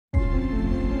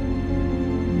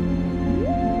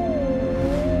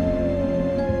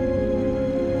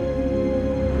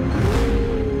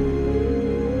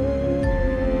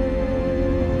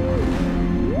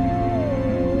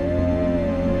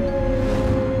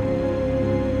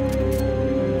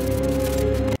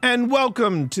and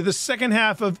welcome to the second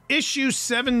half of issue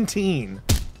 17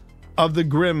 of the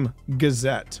Grim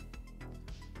Gazette.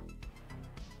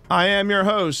 I am your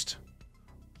host,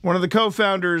 one of the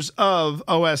co-founders of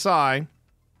OSI,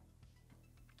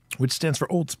 which stands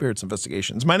for Old Spirits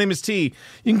Investigations. My name is T.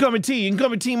 You can call me T. You can call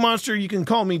me T Monster. You can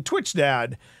call me Twitch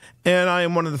Dad. And I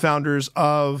am one of the founders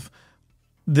of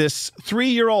this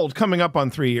 3-year-old, coming up on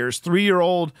 3 years,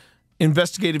 3-year-old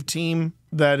investigative team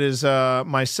that is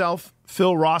myself,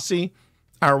 Phil Rossi,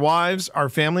 our wives, our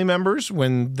family members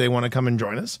when they want to come and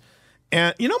join us.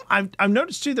 And, you know, I've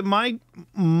noticed, too, that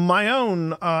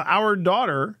our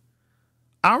daughter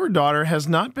has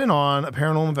not been on a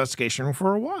paranormal investigation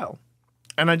for a while.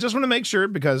 And I just want to make sure,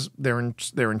 because they're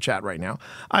in chat right now,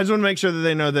 I just want to make sure that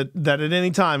they know that at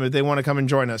any time, if they want to come and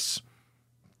join us,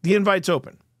 the invite's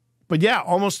open. But yeah,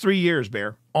 almost 3 years,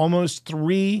 Bear. Almost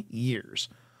 3 years.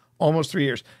 Almost 3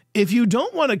 years. If you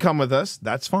don't want to come with us,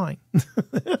 that's fine.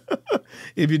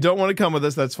 If you don't want to come with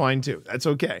us, that's fine too. That's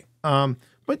okay.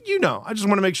 But you know, I just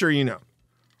want to make sure you know.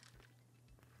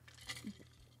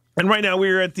 And right now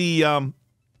we're at the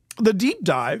deep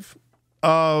dive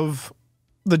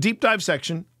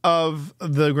section of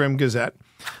the Grim Gazette.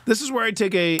 This is where I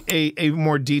take a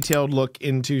more detailed look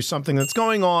into something that's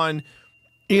going on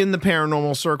in the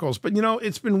paranormal circles. But you know,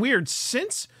 it's been weird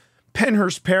since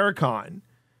Penhurst Paracon.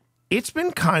 It's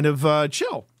been kind of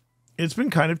chill. It's been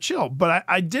kind of chill. But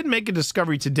I did make a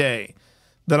discovery today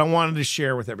that I wanted to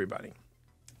share with everybody.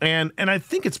 And I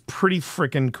think it's pretty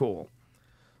freaking cool.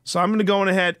 So I'm going to go on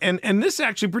ahead. And this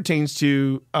actually pertains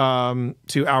to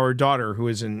our daughter who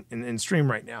is in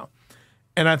stream right now.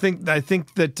 And I think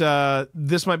that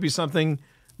this might be something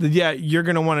that, yeah, you're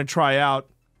going to want to try out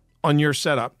on your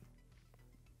setup.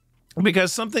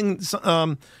 Because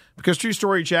because true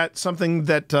story chat, something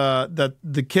that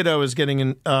the kiddo is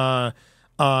getting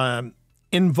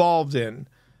involved in,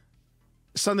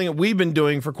 something that we've been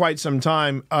doing for quite some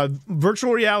time,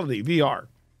 virtual reality, VR,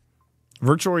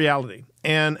 virtual reality,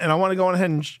 and I want to go on ahead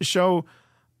and show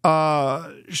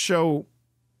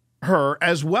her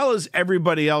as well as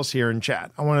everybody else here in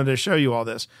chat. I wanted to show you all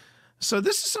this. So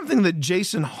this is something that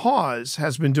Jason Hawes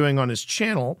has been doing on his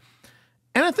channel,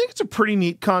 and I think it's a pretty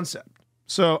neat concept.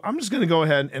 So I'm just going to go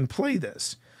ahead and play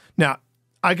this. Now,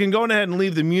 I can go ahead and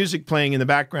leave the music playing in the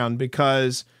background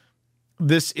because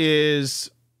this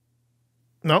is...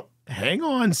 No, hang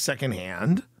on,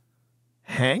 secondhand.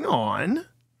 Hang on.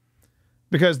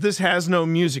 Because this has no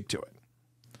music to it.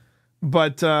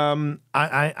 But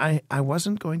I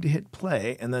wasn't going to hit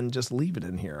play and then just leave it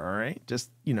in here, all right?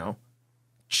 Just, you know,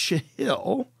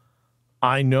 chill.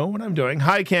 I know what I'm doing.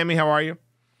 Hi, Cammie, how are you?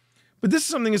 But this is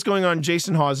something that's going on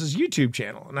Jason Hawes' YouTube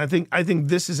channel, and I think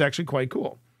this is actually quite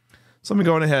cool. So let me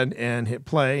go on ahead and hit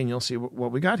play, and you'll see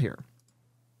what we got here.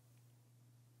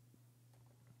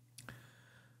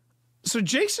 So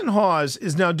Jason Hawes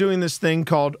is now doing this thing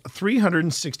called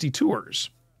 360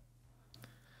 Tours.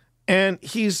 And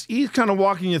he's kind of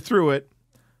walking you through it,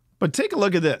 but take a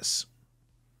look at this.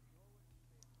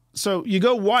 So you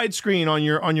go widescreen on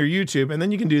your YouTube, and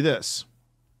then you can do this.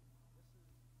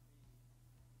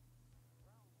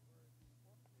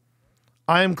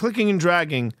 I am clicking and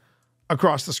dragging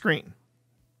across the screen.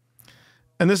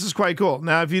 And this is quite cool.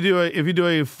 Now, if you do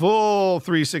a full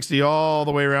 360 all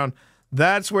the way around,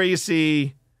 that's where you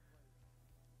see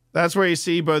both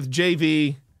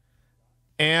JV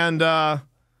and the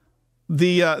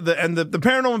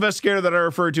paranormal investigator that I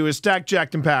referred to as Stacked,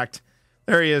 Jacked, and Packed.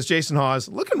 There he is, Jason Hawes,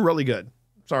 looking really good.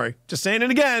 Sorry, just saying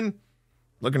it again,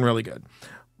 looking really good.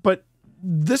 But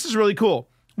this is really cool.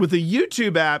 With the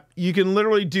YouTube app, you can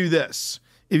literally do this.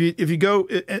 If you go,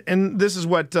 and this is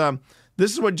what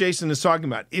Jason is talking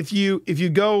about. If you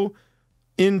go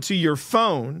into your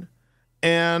phone,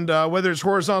 and whether it's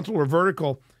horizontal or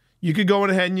vertical, you could go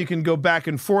ahead and you can go back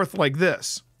and forth like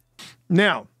this.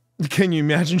 Now, can you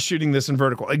imagine shooting this in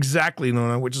vertical? Exactly,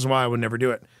 Luna, which is why I would never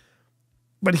do it.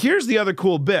 But here's the other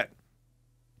cool bit.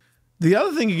 The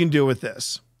other thing you can do with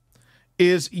this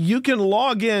is you can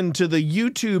log into the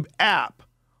YouTube app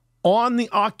on the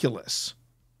Oculus,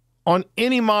 on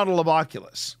any model of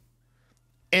Oculus.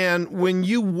 And when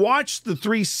you watch the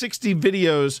 360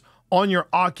 videos on your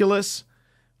Oculus,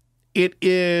 it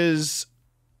is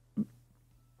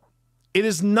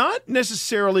not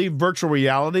necessarily virtual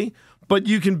reality, but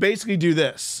you can basically do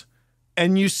this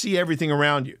and you see everything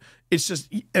around you. It's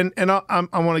just, and I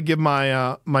want to give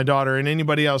my daughter and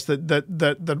anybody else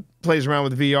that plays around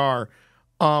with VR,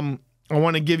 I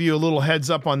want to give you a little heads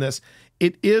up on this.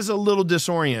 It is a little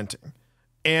disorienting,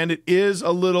 and it is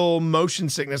a little motion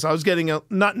sickness. I was getting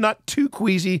not too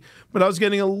queasy, but I was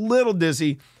getting a little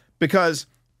dizzy because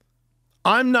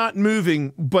I'm not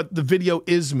moving, but the video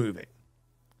is moving.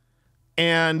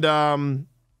 And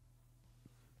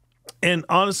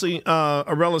honestly,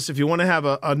 Aurelis, if you want to have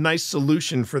a nice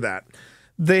solution for that,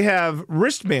 they have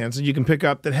wristbands that you can pick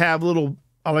up that have little,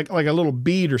 like a little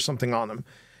bead or something on them.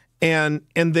 And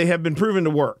they have been proven to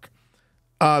work.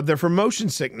 They're for motion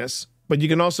sickness, but you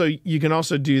can also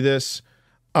do this.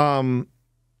 You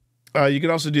can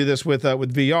also do this with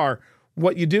VR.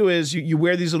 What you do is you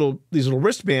wear these little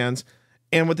wristbands,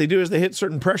 and what they do is they hit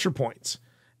certain pressure points,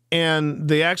 and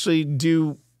they actually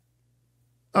do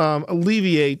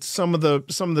alleviate some of the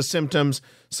symptoms,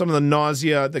 some of the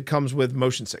nausea that comes with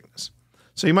motion sickness.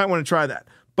 So you might want to try that.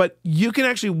 But you can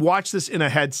actually watch this in a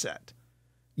headset.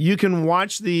 You can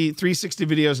watch the 360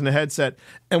 videos in a headset,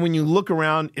 and when you look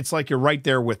around, it's like you're right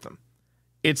there with them.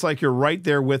 It's like you're right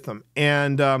there with them.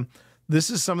 And this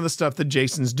is some of the stuff that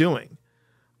Jason's doing.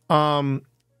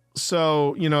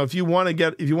 So, you know, if you want to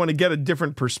get a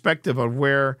different perspective of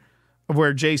where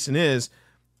Jason is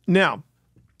now,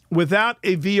 without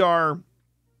a VR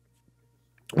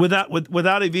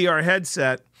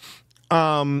headset,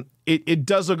 it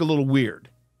does look a little weird.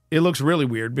 It looks really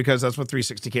weird because that's what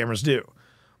 360 cameras do.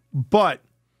 But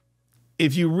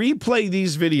if you replay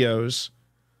these videos,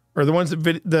 or the ones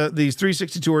that these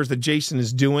 360 tours that Jason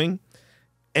is doing,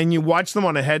 and you watch them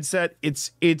on a headset,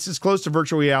 it's as close to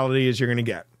virtual reality as you're going to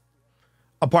get,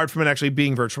 apart from it actually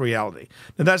being virtual reality.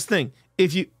 Now that's the thing.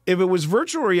 If it was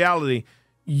virtual reality,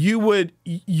 your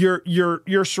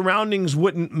surroundings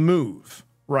wouldn't move,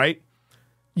 right?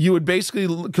 You would basically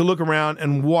could look around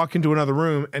and walk into another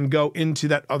room and go into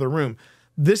that other room.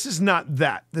 This is not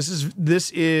that. This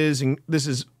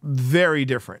is very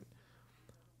different.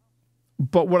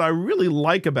 But what I really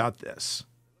like about this,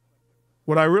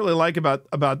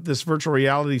 about this virtual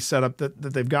reality setup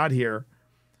that they've got here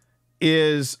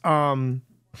is, now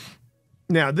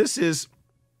this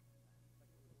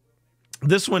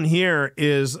one here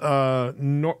is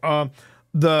the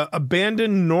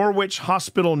abandoned Norwich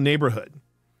Hospital neighborhood.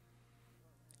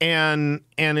 And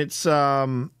it's,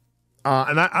 and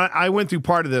I went through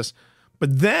part of this,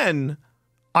 but then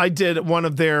I did one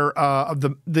of their,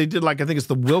 they did, like, I think it's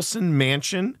the Wilson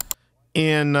Mansion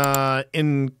in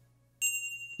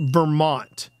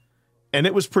Vermont. And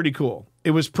it was pretty cool. It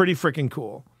was pretty freaking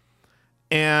cool.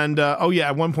 And,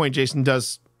 at one point, Jason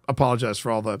does apologize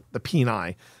for all the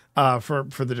peni,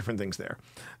 for the different things there.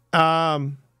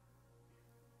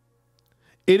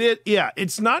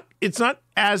 It's not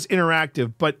as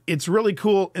interactive, but it's really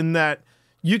cool in that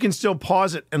you can still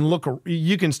pause it and look.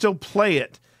 You can still play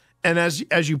it, and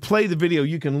as you play the video,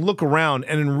 you can look around,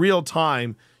 and in real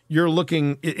time, you're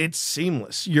looking. It's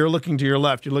seamless. You're looking to your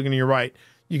left. You're looking to your right.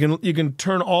 You can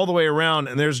turn all the way around,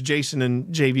 and there's Jason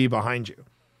and JV behind you.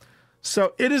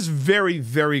 So it is very,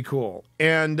 very cool,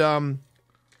 and I'd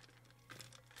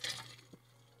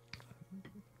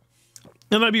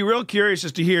be real curious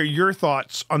as to hear your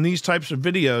thoughts on these types of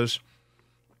videos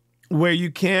where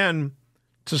you can,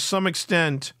 to some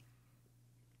extent,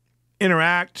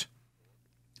 interact,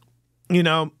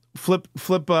 flip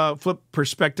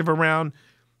perspective around.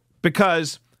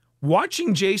 Because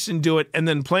watching Jason do it and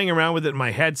then playing around with it in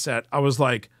my headset, I was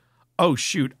like, oh,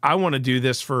 shoot, I want to do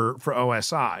this for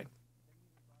OSI.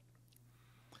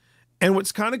 And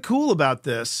what's kind of cool about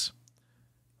this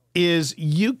is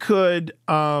you could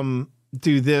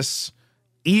do this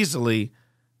easily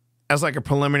as like a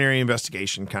preliminary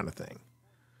investigation kind of thing,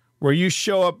 where you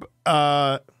show up.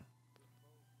 I'll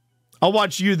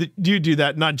watch you do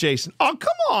that, not Jason. Oh,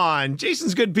 come on.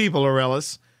 Jason's good people,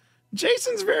 Aurelis.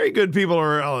 Jason's very good people,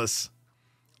 Aurelis.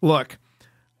 Look,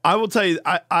 I will tell you,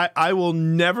 I will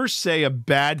never say a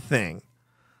bad thing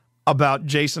about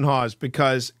Jason Hawes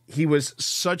because he was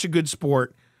such a good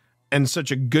sport and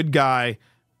such a good guy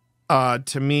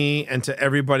to me and to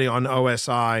everybody on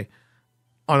OSI,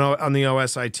 on the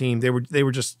OSI team. They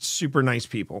were just super nice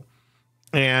people,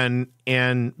 and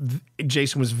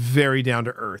Jason was very down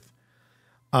to earth.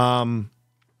 Now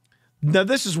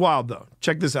this is wild though.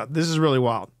 Check this out. This is really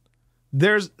wild.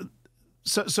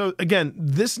 So again,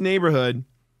 this neighborhood.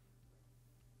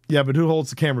 Yeah, but who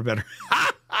holds the camera better?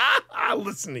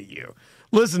 Listen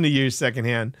to you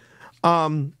secondhand.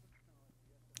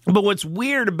 But what's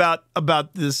weird about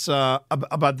this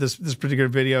this particular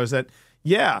video is that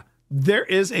there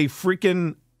is a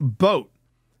freaking boat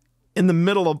in the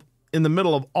middle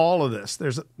of all of this.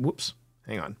 Whoops,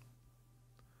 hang on.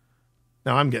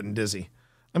 Now I'm getting dizzy.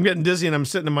 And I'm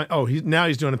sitting in my. Now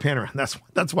he's doing a pan around.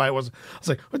 That's why I was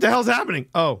like, what the hell's happening?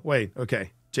 Oh wait,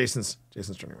 okay. Jason's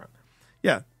turning around.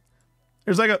 Yeah,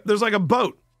 there's like a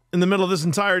boat in the middle of this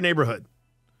entire neighborhood.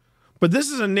 But this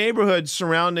is a neighborhood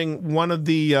surrounding one of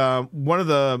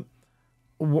the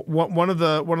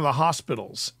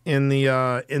hospitals in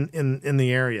the in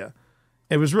the area.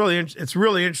 It's really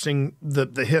interesting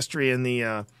the history and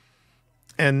the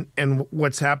and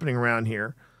what's happening around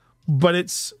here. But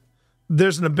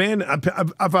there's an abandoned,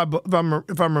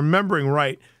 if I'm remembering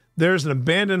right, there's an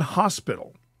abandoned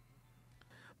hospital.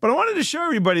 But I wanted to show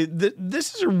everybody that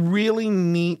this is a really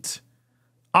neat,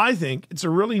 I think it's a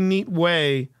really neat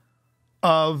way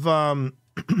of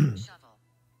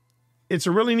it's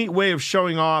a really neat way of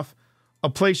showing off a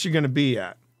place you're going to be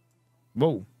at.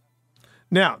 Whoa.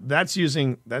 Now, that's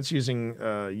using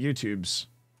YouTube's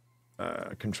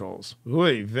controls.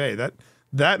 Oy vey,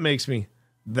 that makes me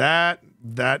a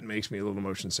little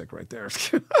motion sick right there.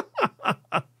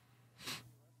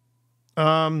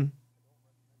 One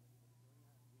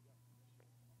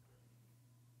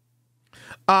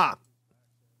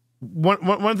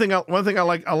thing I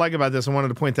like about this, I wanted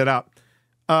to point that out.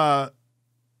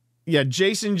 Yeah,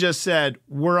 Jason just said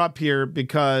we're up here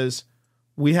because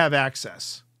we have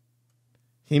access.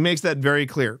 He makes that very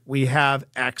clear. We have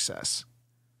access.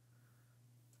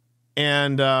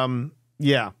 And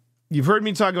yeah, you've heard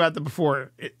me talk about that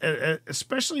before,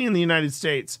 especially in the United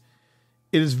States.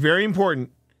 It is very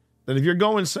important that if you're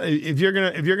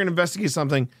gonna investigate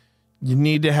something, you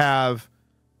need to have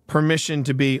permission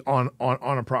to be on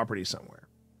a property somewhere.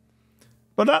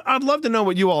 But I'd love to know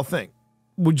what you all think.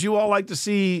 Would you all like to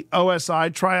see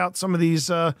OSI try out some of these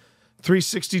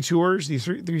 360 tours, these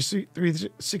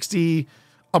 360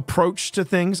 approach to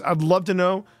things? I'd love to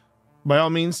know. By all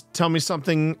means, tell me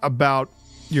something about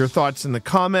your thoughts in the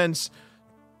comments.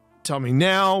 Tell me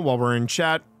now while we're in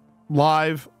chat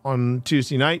live on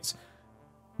Tuesday nights.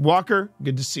 Walker,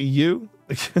 good to see you.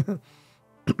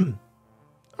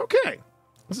 Okay.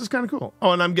 This is kind of cool.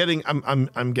 Oh, and I'm getting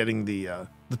the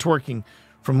twerking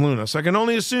from Luna. So I can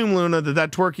only assume, Luna,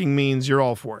 that twerking means you're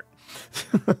all for it.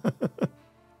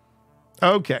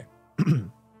 Okay.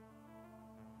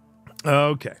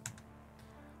 Okay.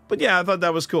 But yeah, I thought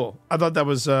that was cool. I thought that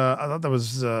was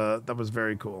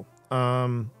very cool.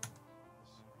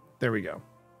 There we go.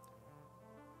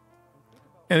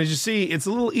 And as you see, it's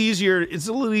a little easier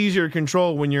to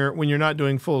control when you're not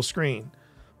doing full screen.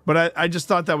 But I just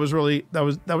thought that was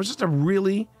just a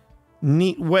really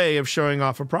neat way of showing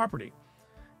off a property.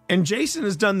 And Jason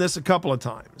has done this a couple of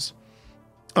times.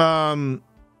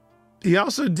 He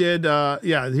also did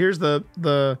here's the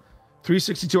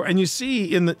 360 tour, and you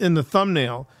see in the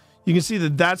thumbnail, you can see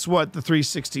that's what the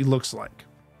 360 looks like.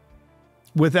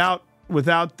 Without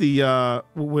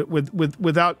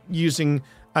using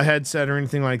a headset or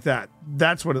anything like that.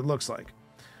 That's what it looks like.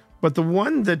 But the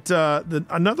one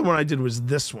another one I did was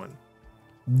this one.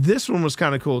 This one was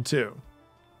kind of cool too.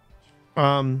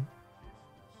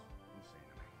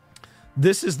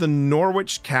 This is the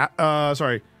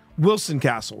Wilson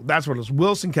Castle. That's what it is.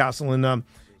 Wilson Castle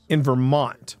in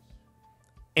Vermont.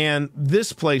 And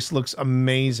this place looks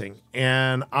amazing.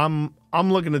 And I'm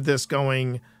looking at this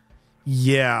going,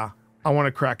 yeah, I want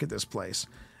to crack at this place.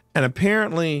 And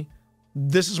apparently,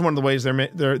 this is one of the ways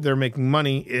they're making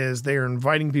money is they are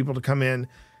inviting people to come in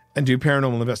and do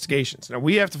paranormal investigations. Now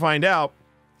we have to find out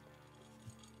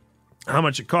how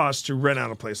much it costs to rent out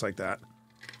a place like that.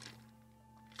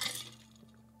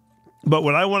 But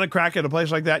would I want to crack at a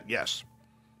place like that? Yes.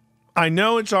 I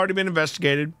know it's already been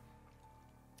investigated,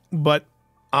 but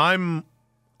I'm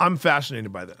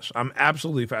fascinated by this. I'm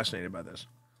absolutely fascinated by this.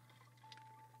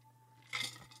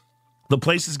 The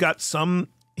place has got some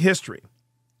history.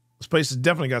 This place has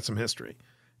definitely got some history.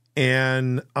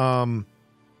 And I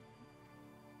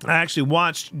actually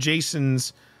watched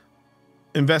Jason's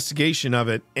investigation of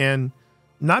it, and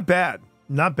not bad.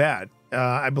 Not bad.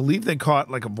 I believe they caught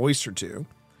like a voice or two.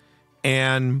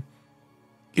 And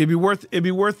it'd be worth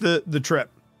the trip.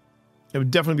 It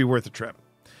would definitely be worth the trip.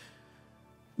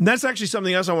 And that's actually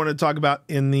something else I wanted to talk about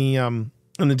in the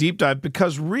deep dive,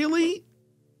 because really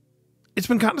it's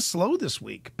been kind of slow this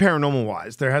week, paranormal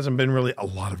wise. There hasn't been really a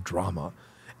lot of drama.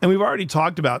 And we've already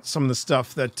talked about some of the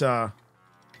stuff that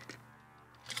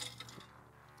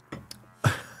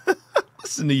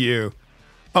listen to you.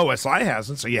 OSI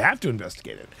hasn't, so you have to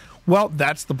investigate it. Well,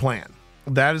 that's the plan.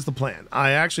 That is the plan.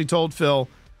 I actually told Phil,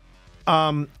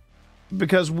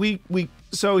 because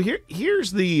so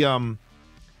here's the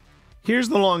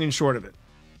long and short of it.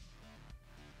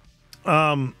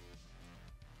 And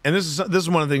this is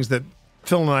one of the things that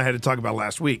Phil and I had to talk about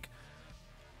last week.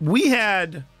 We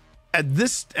had at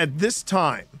this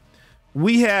time,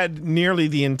 we had nearly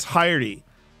the entirety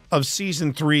of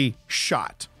season 3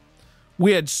 shot.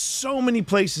 We had so many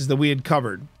places that we had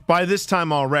covered by this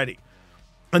time already.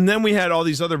 And then we had all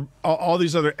these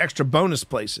other extra bonus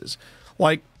places.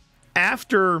 Like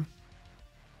after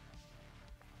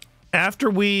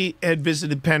we had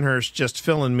visited Penhurst, just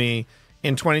Phil and me,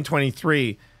 in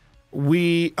 2023,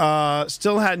 we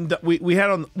still hadn't. We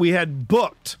had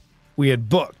booked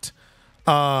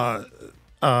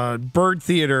Bird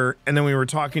Theater, and then we were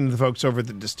talking to the folks over at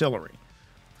the distillery.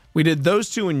 We did those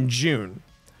two in June.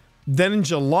 Then in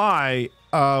July,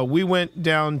 we went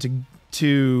down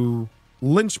to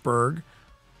Lynchburg,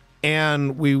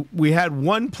 and we had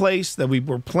one place that we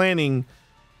were planning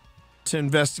to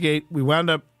investigate. We wound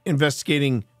up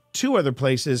investigating two other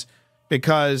places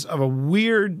because of a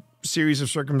weird series of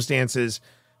circumstances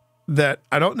that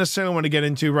I don't necessarily want to get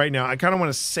into right now. I kind of want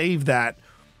to save that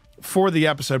for the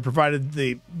episode, provided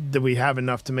that we have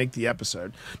enough to make the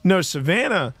episode. No,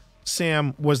 Savannah,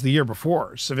 Sam, was the year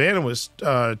before. Savannah was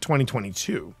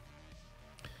 2022.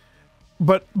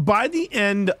 But by the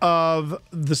end of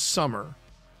the summer,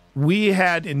 we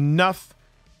had enough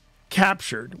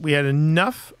captured. We had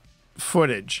enough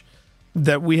footage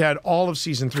that we had all of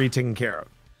season 3 taken care of.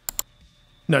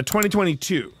 No,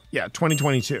 2022. Yeah,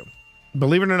 2022.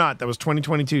 Believe it or not, that was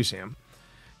 2022, Sam.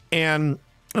 And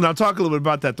I'll talk a little bit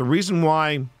about that. The reason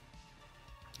why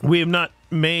we have not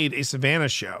made a Savannah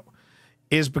show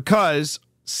is because,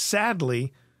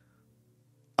 sadly,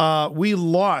 we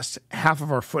lost half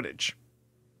of our footage.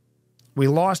 We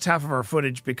lost half of our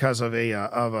footage because of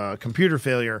a computer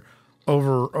failure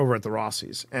over at the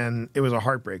Rossies, and it was a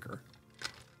heartbreaker.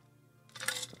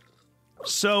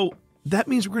 So that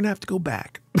means we're gonna have to go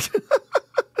back.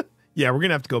 Yeah, we're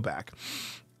gonna have to go back.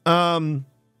 So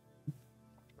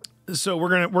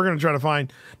we're gonna try to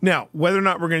find now whether or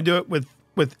not we're gonna do it with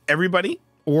everybody,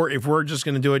 or if we're just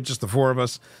gonna do it just the four of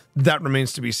us. That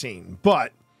remains to be seen.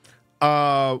 But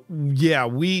yeah,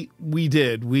 we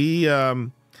did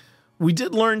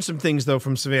learn some things though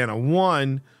from Savannah.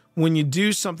 One, when you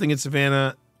do something at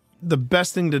Savannah, the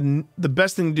best thing to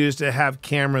do is to have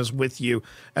cameras with you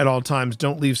at all times.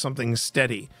 Don't leave something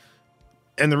steady.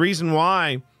 And the reason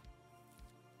why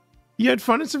you had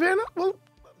fun in Savannah, well,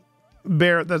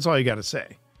 Bear, that's all you got to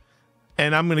say.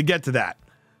 And I'm going to get to that.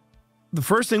 The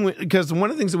first thing, because one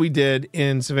of the things that we did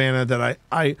in Savannah that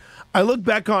I look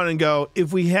back on and go,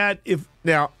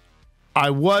 now I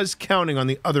was counting on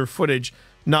the other footage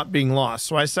not being lost.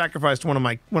 So I sacrificed one of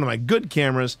my good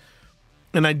cameras,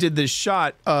 and I did this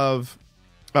shot of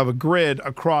a grid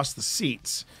across the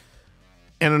seats.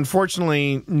 And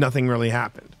unfortunately, nothing really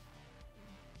happened,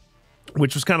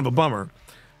 which was kind of a bummer.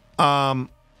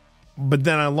 But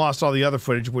then I lost all the other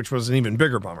footage, which was an even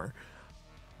bigger bummer.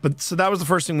 But so that was the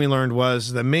first thing we learned,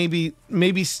 was that maybe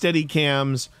steady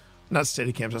cams, not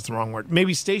steady cams, that's the wrong word.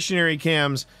 Maybe stationary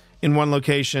cams in one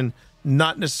location,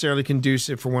 not necessarily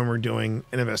conducive for when we're doing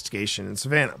an investigation in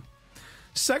Savannah.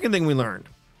 Second thing we learned,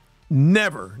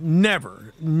 never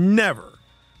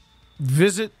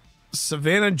visit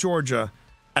Savannah, Georgia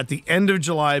at the end of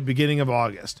July, beginning of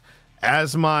August.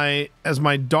 As my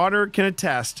daughter can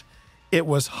attest, it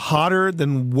was hotter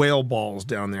than whale balls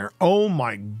down there. Oh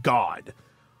my God.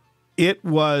 It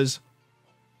was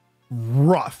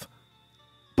rough,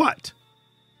 but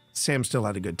Sam still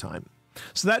had a good time.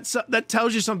 So that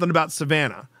tells you something about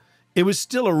Savannah. It was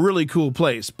still a really cool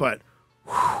place, but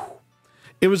whew,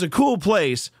 it was a cool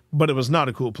place, but it was not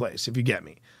a cool place, if you get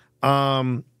me.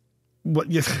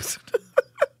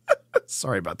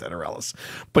 Sorry about that, Aurelis.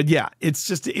 But yeah, it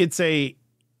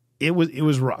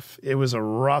was rough. It was a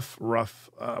rough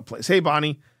place. Hey,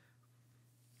 Bonnie.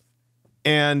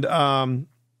 And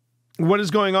what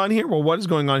is going on here? Well, what is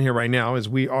going on here right now is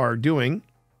we are doing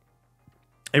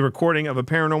a recording of a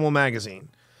paranormal magazine.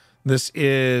 This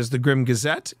is the Grim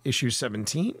Gazette, issue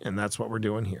 17, and that's what we're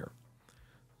doing here.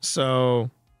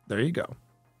 So there you go.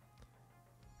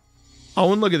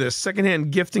 Oh, and look at this.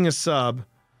 Secondhand gifting a sub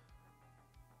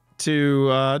to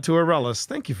Aurelis.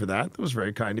 Thank you for that. That was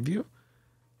very kind of you.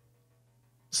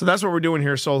 So that's what we're doing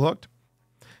here, Soul Hooked.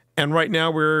 And right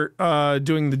now we're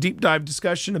doing the deep dive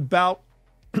discussion about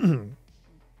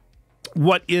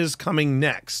what is coming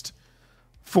next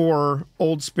for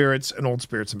Old Spirits and Old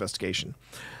Spirits Investigation.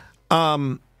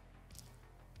 So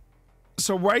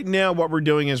right now what we're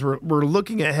doing is we're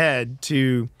looking ahead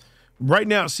to, right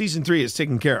now season 3 is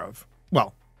taken care of.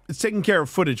 Well, it's taken care of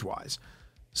footage-wise.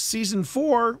 Season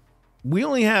 4, we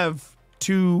only have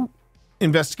 2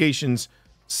 investigations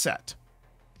set.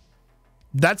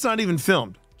 That's not even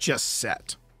filmed, just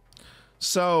set.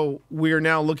 So we are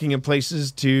now looking at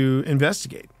places to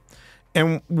investigate.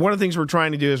 And one of the things we're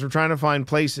trying to do is we're trying to find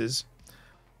places.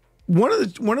 One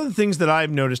of the things that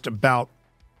I've noticed about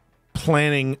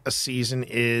planning a season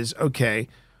is, okay,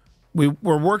 we're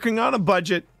working on a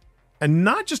budget, and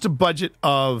not just a budget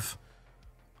of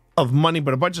money,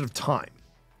 but a budget of time.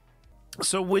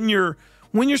 So when you're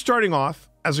starting off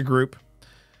as a group,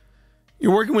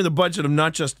 you're working with a budget of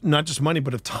not just money,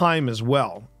 but of time as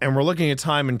well. And we're looking at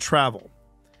time and travel.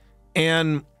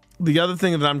 And the other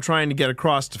thing that I'm trying to get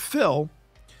across to Phil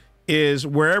is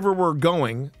wherever we're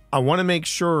going, I want to make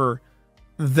sure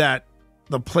that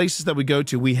the places that we go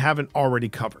to, we haven't already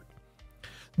covered.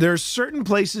 There's certain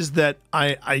places that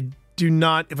I do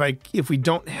not, if we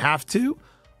don't have to,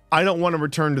 I don't want to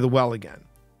return to the well again.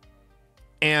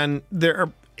 And there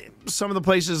are some of the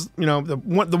places, you know, the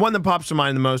one that pops to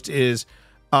mind the most is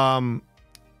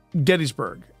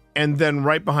Gettysburg. And then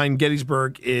right behind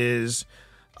Gettysburg is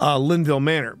Linville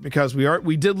Manor, because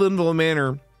we did Linville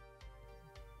Manor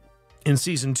in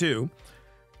season 2,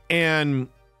 and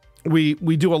we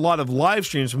do a lot of live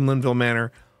streams from Linville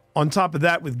Manor. On top of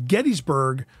that, with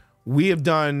Gettysburg, we have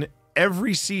done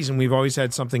every season. We've always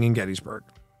had something in Gettysburg,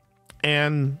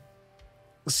 and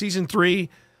season 3,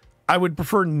 I would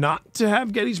prefer not to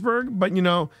have Gettysburg, but you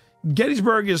know,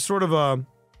 Gettysburg is sort of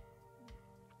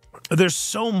there's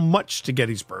so much to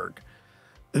Gettysburg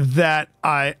that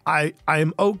I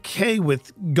am okay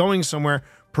with going somewhere,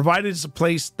 provided it's a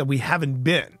place that we haven't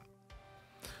been.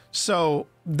 So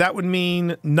that would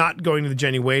mean not going to the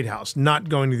Jenny Wade house, not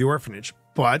going to the orphanage.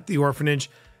 But the orphanage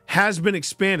has been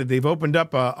expanded. They've opened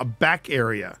up a back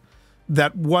area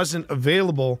that wasn't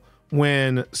available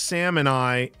when Sam and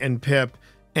I and Pip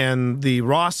and the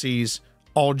Rossies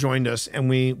all joined us, and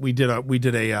we did a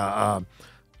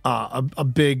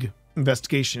big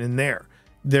investigation in there.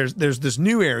 There's this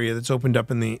new area that's opened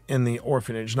up in the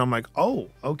orphanage, and I'm like, oh,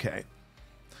 okay.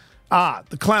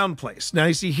 The clown place. Now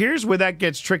you see, here's where that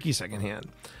gets tricky secondhand.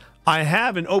 I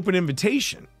have an open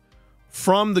invitation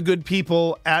from the good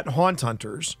people at Haunt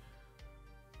Hunters.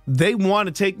 They want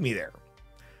to take me there.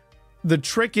 The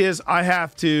trick is I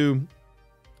have to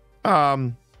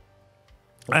be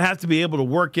able to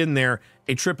work in there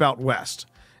a trip out west.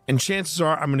 And chances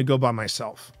are I'm going to go by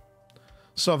myself.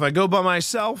 So if I go by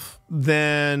myself,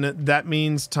 then that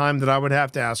means time that I would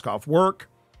have to ask off work.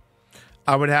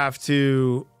 I would have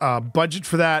to budget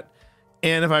for that.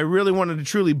 And if I really wanted to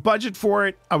truly budget for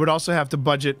it, I would also have to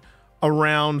budget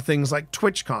around things like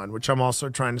TwitchCon, which I'm also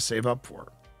trying to save up for.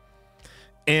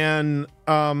 And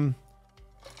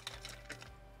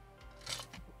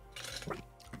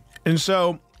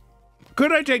so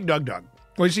could I take Doug?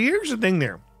 Well, see, here's the thing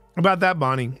there about that,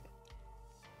 Bonnie.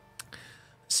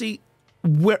 See,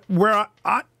 where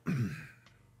I've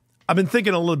been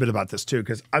thinking a little bit about this too,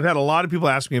 because I've had a lot of people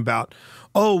ask me about,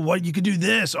 oh, what you could do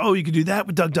this, oh, you could do that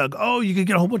with Doug, oh, you could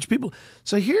get a whole bunch of people.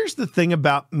 So here's the thing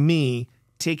about me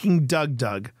taking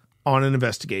Doug on an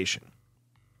investigation.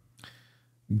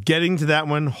 Getting to that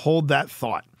one, hold that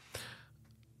thought.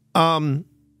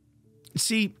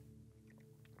 See,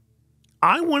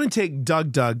 I want to take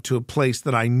Doug to a place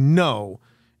that I know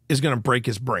is going to break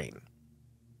his brain.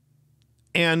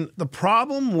 And the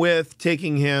problem with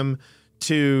taking him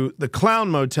to the Clown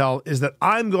Motel is that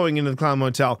I'm going into the Clown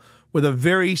Motel with a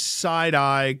very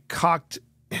side-eye, cocked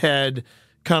head,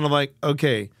 kind of like,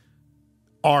 okay,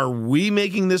 are we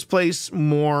making this place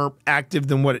more active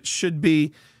than what it should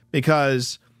be?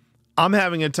 Because I'm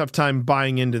having a tough time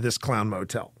buying into this Clown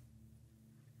Motel.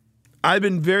 I've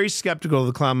been very skeptical of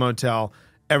the Clown Motel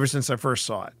ever since I first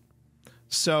saw it.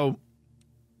 So,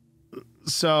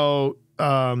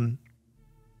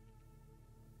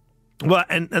 well,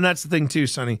 and that's the thing too,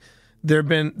 Sonny. There've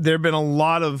been a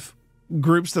lot of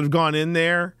groups that have gone in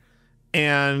there,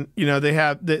 and you know they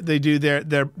do their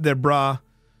brah,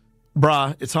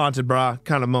 it's haunted brah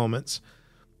kind of moments.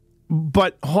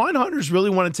 But Haunt Hunters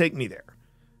really want to take me there.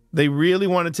 They really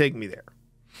want to take me there,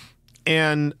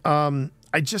 and that's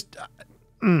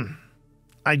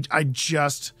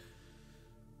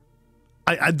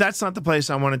not the place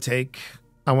I want to take.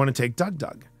 I want to take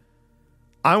Doug.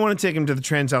 I want to take him to the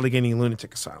Trans-Allegheny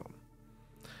Lunatic Asylum.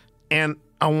 And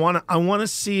I want to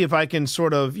see if I can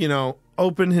sort of, you know,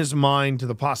 open his mind to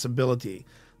the possibility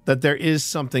that there is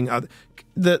something other.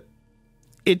 The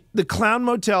Clown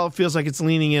Motel feels like it's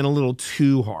leaning in a little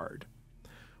too hard.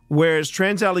 Whereas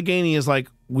Trans-Allegheny is like,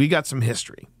 we got some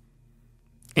history.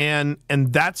 And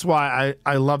that's why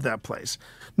I love that place.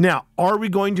 Now, are we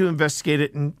going to investigate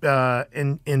it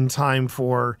in time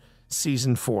for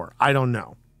season 4? I don't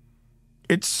know.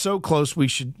 It's so close, we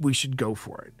should go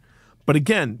for it. But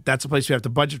again, that's a place we have to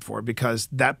budget for, because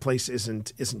that place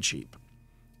isn't cheap.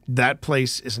 That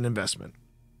place is an investment.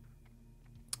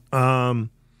 Trying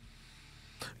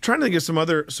to think of some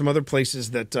other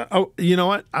places that. Oh, you know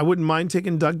what? I wouldn't mind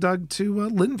taking Doug to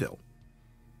Linville.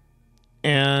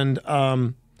 And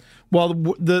well,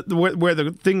 where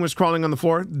the thing was crawling on the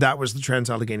floor, that was the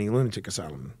Trans-Allegheny Lunatic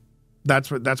Asylum.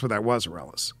 That's what that was,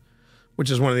 Aurelius,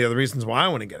 which is one of the other reasons why I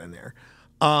want to get in there.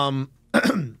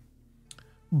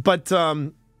 But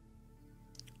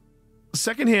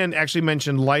Secondhand actually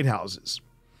mentioned lighthouses.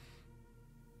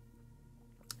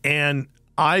 And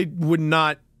I would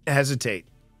not hesitate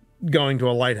going to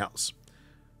a lighthouse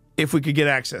if we could get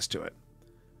access to it.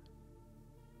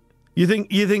 You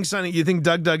think, Sonny, you think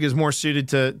Doug is more suited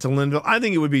to Linville? I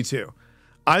think it would be too.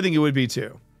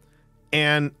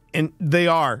 And they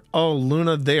are. Oh,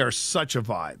 Luna, they are such a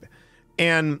vibe.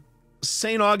 And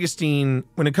St. Augustine,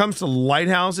 when it comes to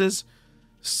lighthouses,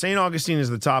 St. Augustine is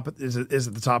at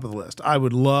the top of the list. I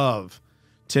would love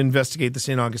to investigate the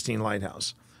St. Augustine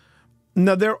Lighthouse.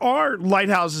 Now, there are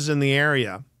lighthouses in the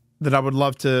area that I would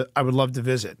love to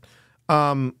visit.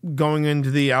 Going into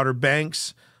the Outer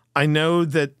Banks, I know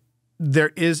that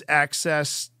there is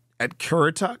access at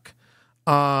Currituck.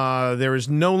 There is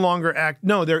no longer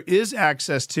there is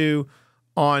access to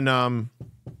on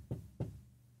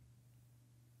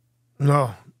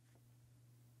no.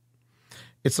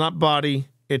 It's not Body,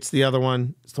 it's the other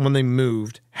one. It's the one they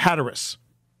moved. Hatteras.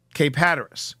 Cape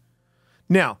Hatteras.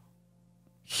 Now,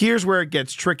 here's where it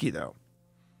gets tricky though.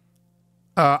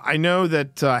 I know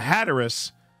that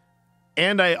Hatteras,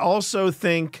 and I also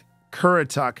think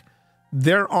Currituck,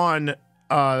 they're on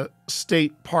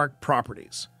state park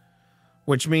properties,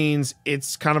 which means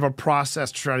it's kind of a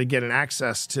process to try to get an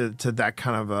access to that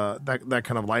kind of that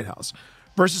kind of lighthouse.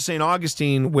 Versus St.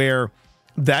 Augustine, where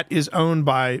that is owned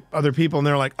by other people, and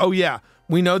they're like, "Oh yeah,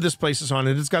 we know this place is on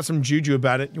it. It's got some juju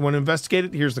about it. You want to investigate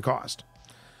it? Here's the cost."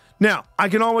 Now, I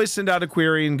can always send out a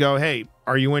query and go, "Hey,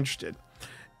 are you interested?"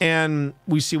 And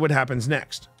we see what happens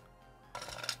next.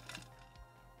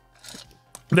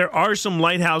 There are some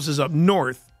lighthouses up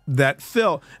north that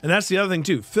Phil, and that's the other thing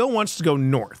too, Phil wants to go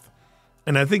north.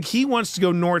 And I think he wants to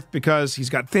go north because he's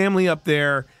got family up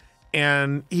there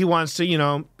and he wants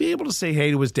to, be able to say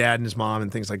hey to his dad and his mom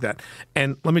and things like that.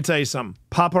 And let me tell you something,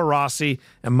 Papa Rossi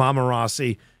and Mama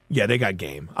Rossi, yeah, they got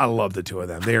game. I love the two of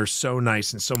them. They are so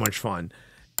nice and so much fun.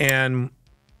 And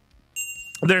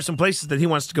there's some places that he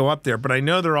wants to go up there, but I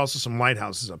know there are also some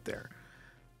lighthouses up there.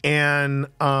 And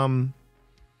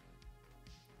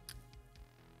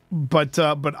But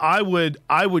I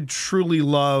would truly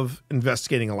love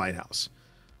investigating a lighthouse,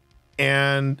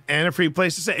 and a free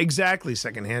place to stay. Exactly,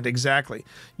 Secondhand. Exactly.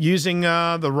 Using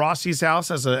the Rossi's house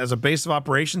as a base of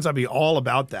operations, I'd be all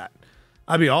about that.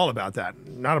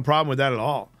 Not a problem with that at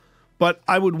all. But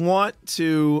I would want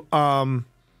to. And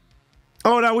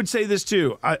I would say this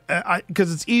too. I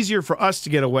because it's easier for us to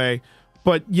get away.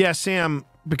 But yeah, Sam,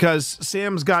 because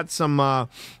Sam's got some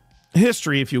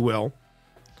history, if you will,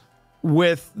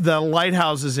 with the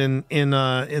lighthouses in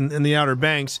the Outer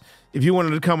Banks. If you wanted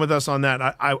to come with us on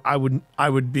that, I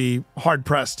would be hard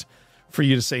pressed for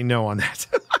you to say no on that.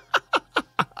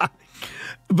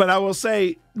 But I will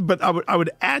say, I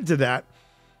would add to that.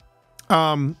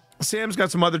 Sam's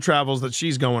got some other travels that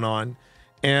she's going on,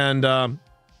 and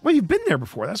well, you've been there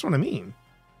before. That's what I mean.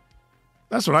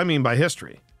 That's what I mean by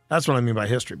history.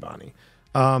 Bonnie.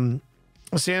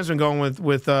 Sam's been going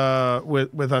with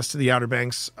us to the Outer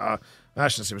Banks. I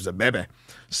shouldn't say it was a baby.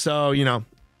 So,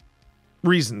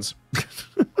 reasons.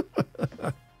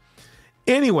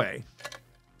 Anyway,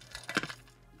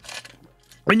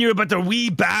 when you were but a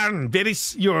wee bairn,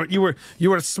 you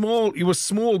were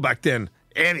small back then,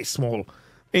 very small.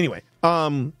 Anyway,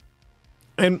 and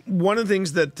one of the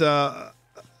things that I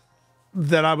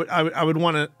would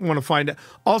want to find out.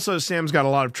 Also, Sam's got a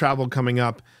lot of travel coming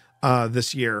up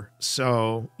this year,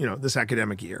 so this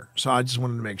academic year. So I just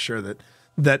wanted to make sure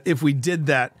that if we did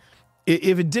that,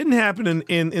 if it didn't happen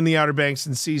in the Outer Banks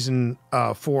in season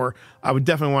 4, I would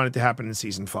definitely want it to happen in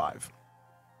season 5.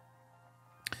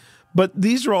 But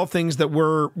these are all things that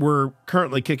we're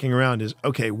currently kicking around. Is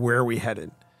okay, where are we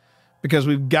headed? Because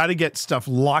we've got to get stuff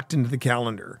locked into the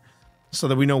calendar so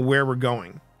that we know where we're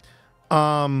going.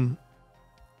 And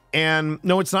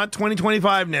no, it's not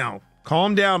 2025 now.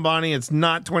 Calm down, Bonnie. It's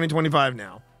not 2025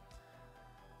 now.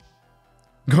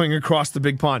 Going across the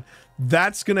big pond.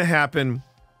 That's going to happen.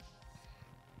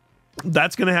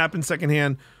 That's going to happen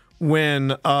Secondhand when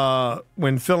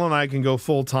Phil and I can go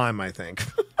full time, I think.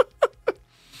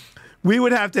 We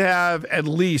would have to have at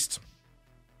the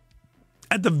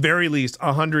very least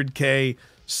 100K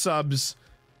subs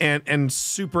and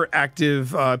super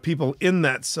active people in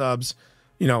that subs,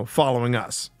 following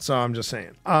us. So I'm just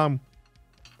saying.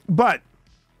 But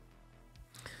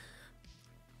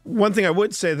one thing I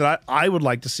would say that I would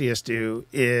like to see us do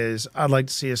is I'd like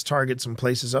to see us target some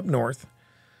places up north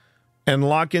and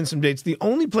lock in some dates. The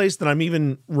only place that I'm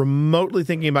even remotely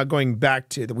thinking about going back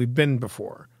to that we've been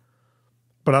before,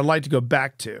 but I'd like to go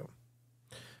back to,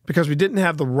 because we didn't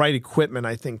have the right equipment,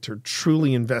 I think, to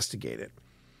truly investigate it.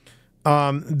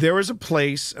 There was a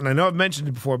place, and I know I've mentioned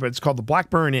it before, but it's called the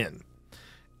Blackburn Inn,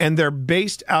 and they're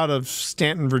based out of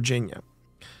Stanton, Virginia.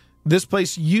 This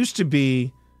place used to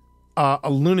be a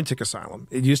lunatic asylum.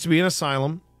 It used to be an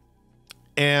asylum,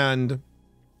 and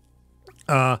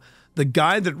the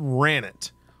guy that ran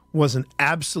it was an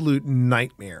absolute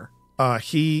nightmare.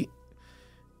 He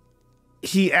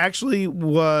actually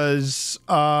was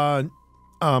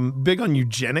big on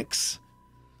eugenics,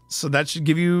 so that should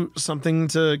give you something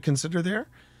to consider there.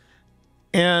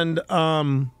 And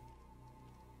on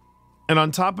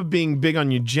top of being big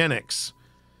on eugenics,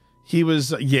 he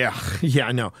was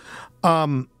I know.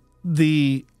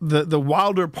 The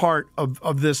wilder part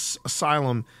of this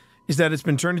asylum is that it's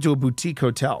been turned into a boutique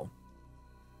hotel.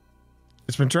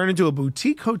 It's been turned into a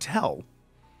boutique hotel.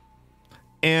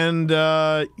 And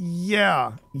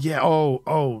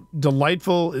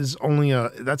delightful is only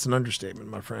that's an understatement,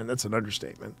 my friend. That's an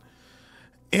understatement.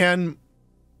 And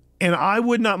I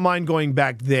would not mind going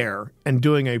back there and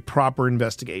doing a proper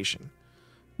investigation,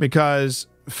 because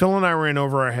Phil and I were in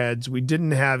over our heads. We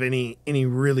didn't have any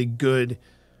really good,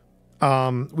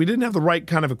 we didn't have the right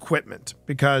kind of equipment,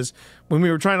 because when we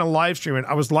were trying to live stream it,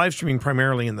 I was live streaming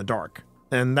primarily in the dark,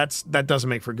 and that doesn't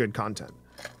make for good content.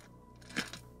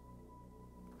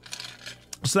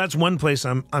 So that's one place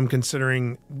I'm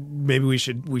considering maybe we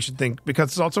should think, because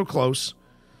it's also close,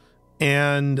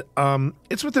 and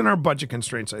it's within our budget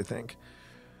constraints, I think.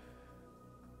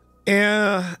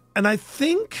 And I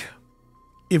think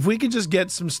if we could just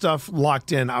get some stuff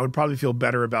locked in, I would probably feel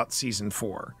better about season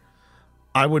 4.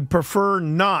 I would prefer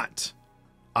not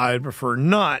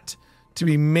to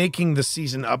be making the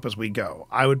season up as we go.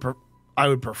 I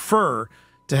would prefer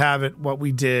to have it what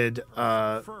we did.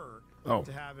 Look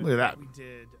at that.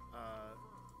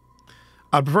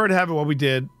 I'd prefer to have it what we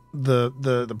did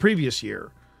the previous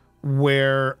year,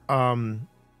 where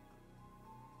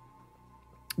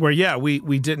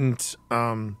we didn't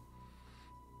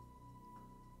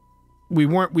we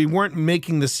weren't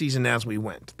making the season as we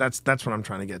went. That's what I'm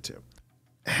trying to get to.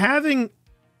 Having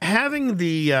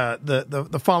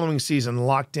the following season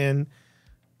locked in,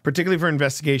 particularly for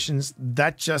investigations,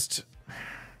 that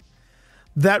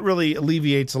really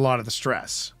alleviates a lot of the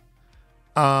stress.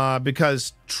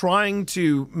 Because trying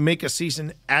to make a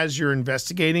season as you're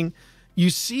investigating, you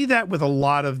see that with a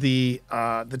lot of the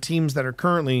teams that are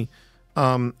currently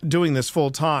doing this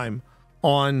full time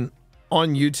on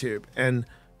YouTube. And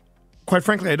quite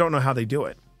frankly, I don't know how they do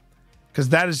it, because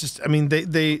that is just, I mean,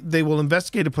 they will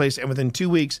investigate a place, and within 2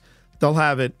 weeks they'll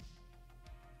have it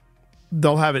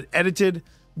edited,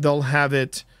 they'll have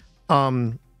it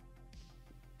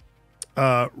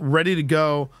ready to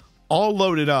go, all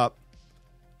loaded up,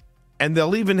 and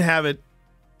they'll even have it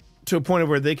to a point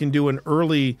where they can do an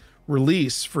early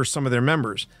release for some of their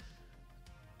members.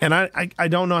 And I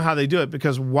don't know how they do it,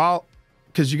 because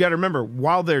you got to remember,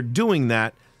 while they're doing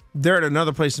that, they're at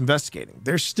another place investigating.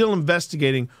 They're still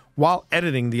investigating while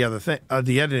editing the other thing,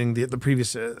 the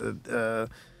previous. And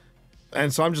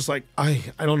so I'm just like, I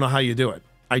don't know how you do it.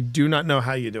 I do not know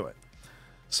how you do it.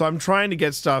 So I'm trying to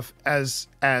get stuff as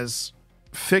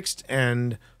fixed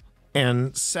and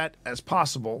set as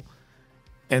possible.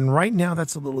 And right now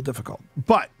that's a little difficult.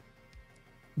 But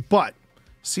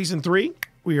season 3,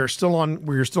 we are still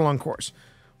on course.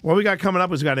 What we got coming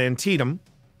up is we got Antietam,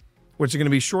 which are going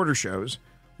to be shorter shows,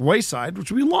 Wayside,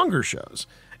 which will be longer shows.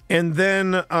 And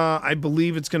then I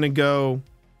believe it's going to go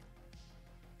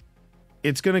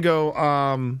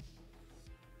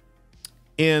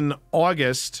in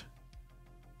August.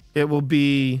 It will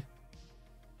be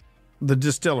the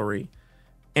Distillery.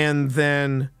 And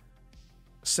then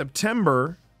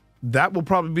September, that will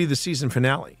probably be the season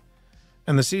finale.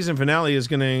 And the season finale is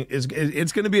going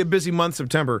to be a busy month,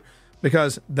 September,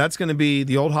 because that's going to be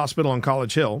the old hospital on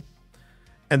College Hill.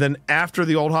 And then after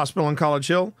the old hospital on College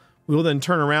Hill, we will then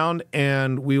turn around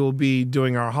and we will be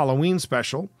doing our Halloween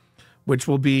special, which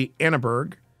will be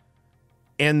Annaberg.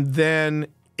 And then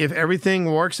if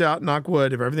everything works out, knock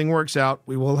wood, if everything works out,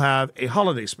 we will have a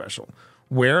holiday special.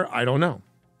 Where? I don't know.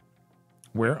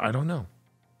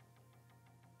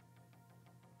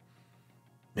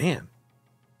 Man,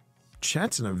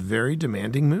 chat's in a very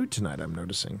demanding mood tonight, I'm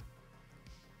noticing.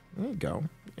 There you go.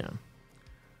 Yeah.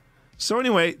 So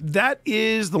anyway, that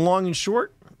is the long and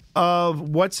short of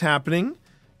what's happening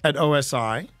at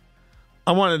OSI.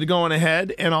 I wanted to go on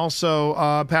ahead and also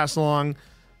pass along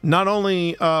not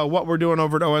only what we're doing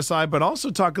over at OSI, but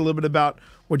also talk a little bit about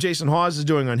what Jason Hawes is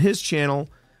doing on his channel,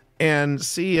 and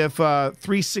see if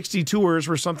 360 tours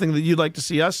were something that you'd like to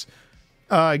see us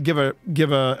give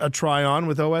a try on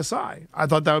with OSI. I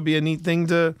thought that would be a neat thing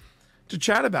to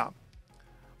chat about.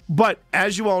 But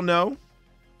as you all know,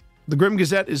 the Grim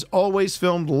Gazette is always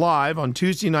filmed live on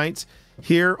Tuesday nights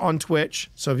here on Twitch.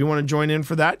 So if you want to join in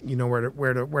for that, you know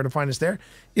where to find us there.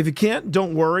 If you can't,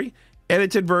 don't worry.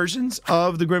 Edited versions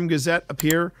of the Grim Gazette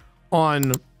appear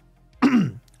on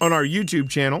on our YouTube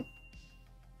channel,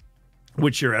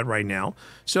 which you're at right now.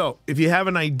 So if you have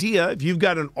an idea, if you've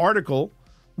got an article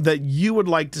that you would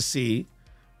like to see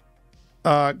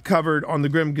covered on the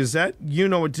Grim Gazette, you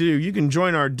know what to do. You can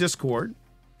join our Discord.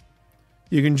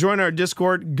 You can join our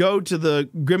Discord, go to the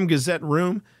Grim Gazette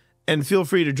room, and feel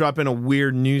free to drop in a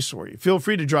weird news story. Feel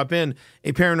free to drop in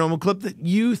a paranormal clip that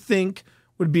you think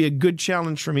would be a good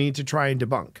challenge for me to try and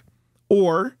debunk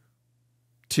or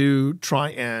to try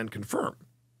and confirm,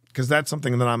 because that's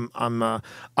something that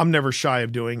I'm never shy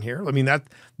of doing here. I mean,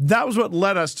 that was what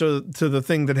led us to the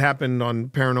thing that happened on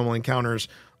Paranormal Encounters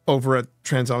over at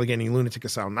Trans-Allegheny Lunatic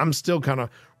Asylum. I'm still kind of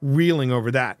reeling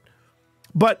over that.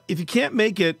 But if you can't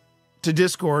make it to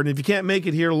Discord, and if you can't make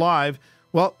it here live,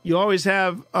 well, you always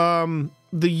have the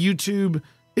YouTube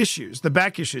issues, the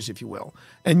back issues, if you will.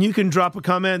 And you can drop a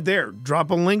comment there. Drop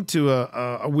a link to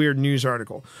a weird news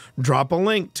article. Drop a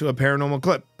link to a paranormal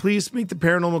clip. Please make the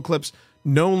paranormal clips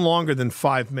no longer than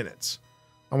 5 minutes.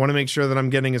 I want to make sure that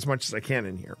I'm getting as much as I can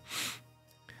in here.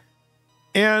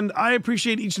 And I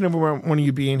appreciate each and every one of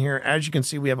you being here. As you can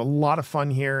see, we have a lot of fun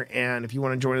here. And if you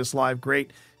want to join us live,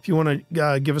 great. If you want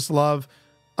to give us love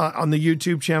on the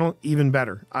YouTube channel, even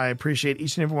better. I appreciate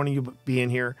each and every one of you being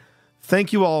here.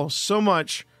 Thank you all so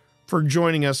much for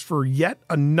joining us for yet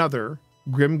another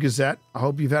Grim Gazette. I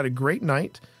hope you've had a great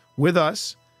night with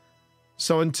us.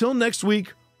 So until next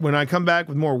week, when I come back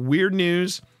with more weird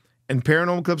news and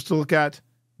paranormal clips to look at,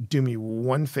 do me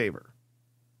one favor.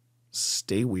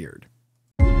 Stay weird.